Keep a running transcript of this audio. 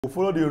We'll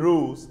follow the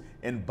rules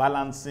in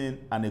balancing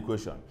an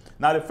equation.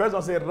 Now, the first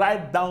one says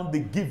write down the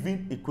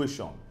given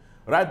equation.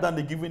 Write down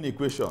the given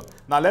equation.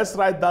 Now, let's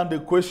write down the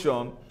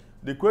equation.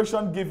 The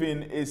equation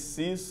given is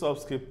C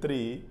subscript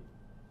 3,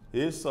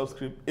 A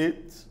subscript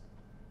 8,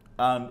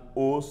 and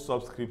O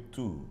subscript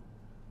 2.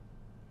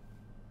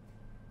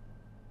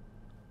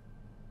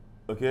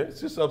 Okay,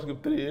 C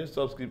subscript 3, A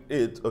subscript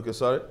 8. Okay,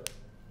 sorry.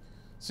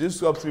 C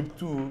subscript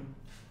 2,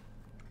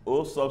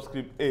 O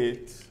subscript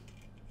 8,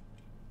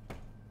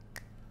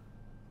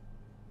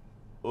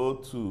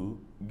 O2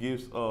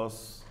 gives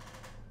us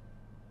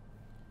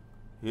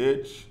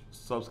H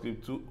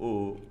subscript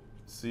 2O,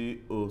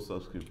 CO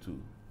subscript 2.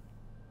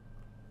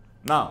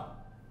 Now,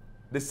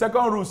 the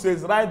second rule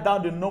says write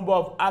down the number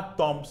of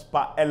atoms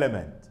per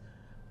element.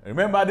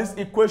 Remember, this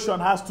equation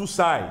has two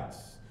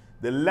sides,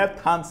 the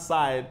left-hand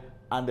side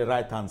and the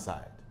right-hand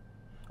side.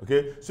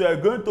 Okay, so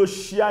you're going to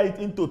share it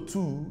into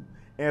two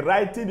and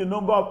writing the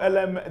number of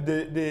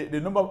the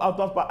number of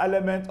atoms per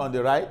element on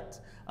the right,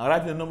 and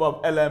writing the number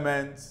of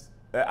elements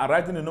and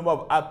writing the number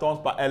of atoms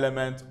per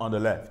element on the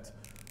left.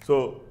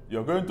 So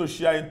you're going to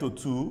share into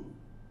two.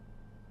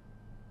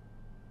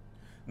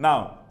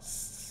 Now,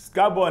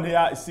 carbon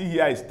here, C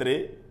here is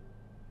 3,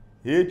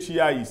 H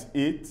here is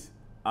 8,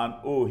 and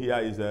O here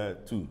is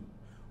 2.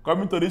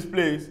 Coming to this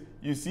place,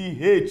 you see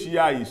H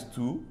here is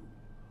 2,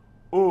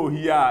 O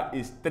here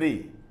is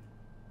 3,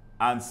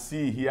 and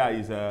C here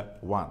is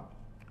 1.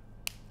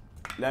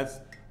 Let's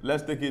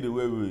take it the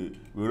way we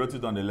wrote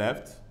it on the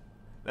left.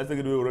 Let's take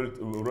it the way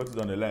we wrote it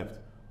on the left.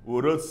 We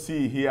wrote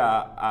C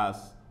here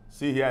as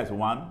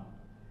 1,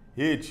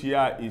 H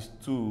here is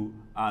 2,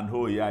 and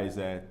O here is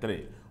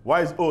 3.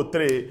 Why is O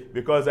 3?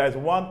 Because there is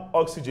one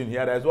oxygen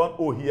here, there is one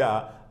O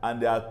here,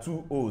 and there are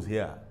two O's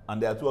here,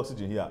 and there are two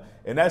oxygen here.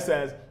 In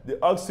essence,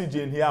 the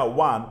oxygen here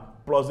 1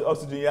 plus the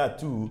oxygen here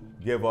 2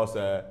 gave us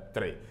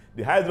 3.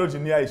 The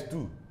hydrogen here is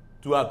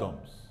 2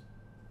 atoms.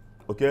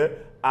 Okay?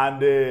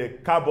 And the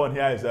carbon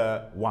here is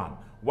 1.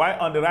 While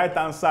on the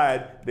right-hand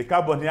side, the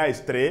carbon here is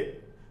 3,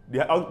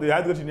 the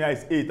hydrogen here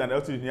is 8, and the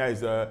oxygen here is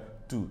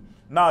 2.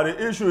 Now,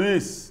 the issue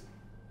is,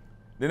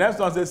 the next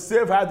one says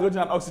save hydrogen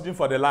and oxygen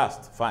for the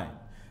last. Fine.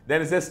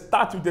 Then it says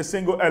start with a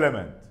single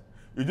element.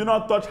 You do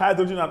not touch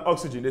hydrogen and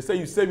oxygen. They say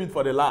you save it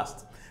for the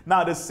last.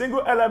 Now, the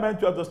single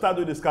element you have to start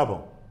with is carbon.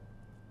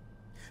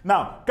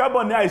 Now,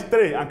 carbon here is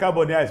 3 and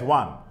carbon here is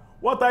 1.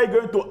 What are you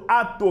going to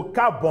add to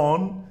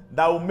carbon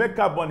that will make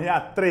carbon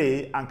here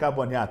 3 and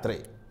carbon here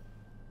 3?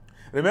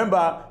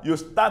 Remember, you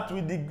start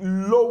with the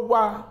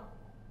lower.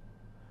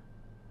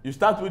 You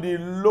start with the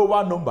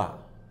lower number.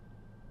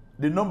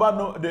 The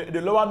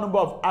lower number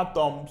of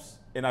atoms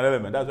in an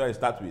element. That's what you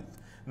start with.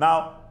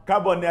 Now,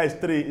 carbon here is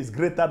 3 is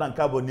greater than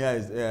carbon here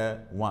is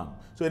 1.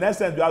 So in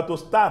essence, you have to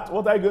start.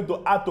 What are you going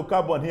to add to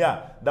carbon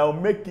here that will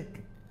make it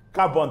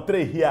carbon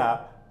 3 here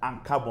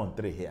and carbon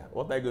 3 here?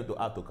 What are you going to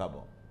add to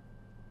carbon?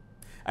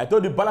 I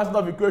told you balancing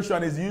of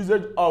equation is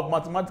usage of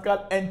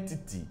mathematical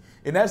entity.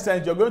 In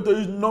essence, you're going to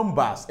use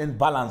numbers in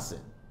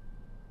balancing.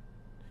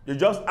 You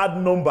just add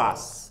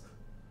numbers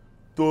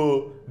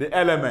to the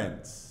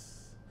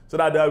elements so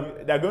that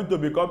they're going to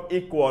become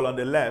equal on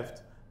the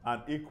left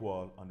and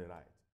equal on the right.